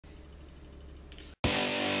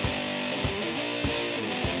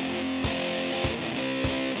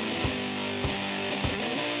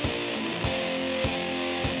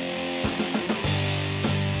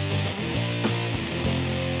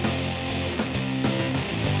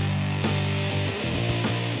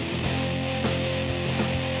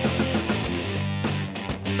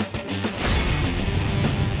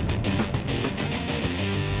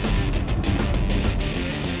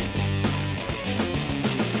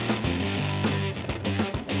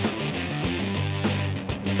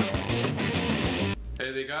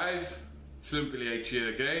guys, Simply H here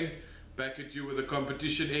again, back at you with a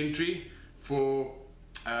competition entry for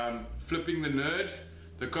Flipping the Nerd.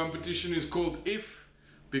 The competition is called If,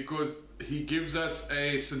 because he gives us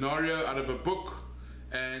a scenario out of a book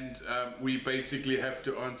and we basically have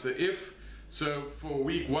to answer if. So for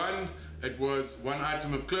week 1 it was one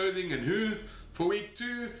item of clothing and who. For week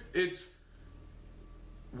 2 it's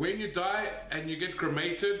when you die and you get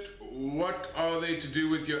cremated, what are they to do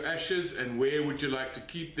with your ashes and where would you like to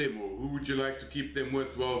keep them, or who would you like to keep them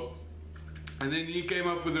with? Well, and then he came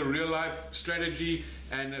up with a real life strategy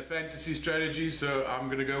and a fantasy strategy, so I'm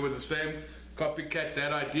gonna go with the same, copycat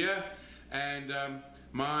that idea. And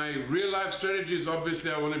my real life strategy is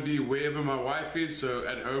obviously I want to be wherever my wife is, so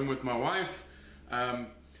at home with my wife.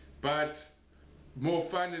 But more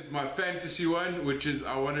fun is my fantasy one, which is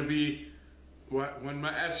I want to be want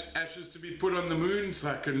my ashes to be put on the moon so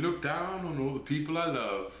I can look down on all the people I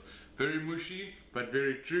love. Very mushy, but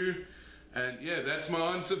very true. And yeah, that's my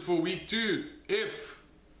answer for week 2. If.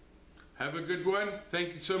 Have a good one.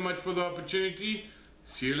 Thank you so much for the opportunity.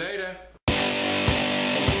 See you later.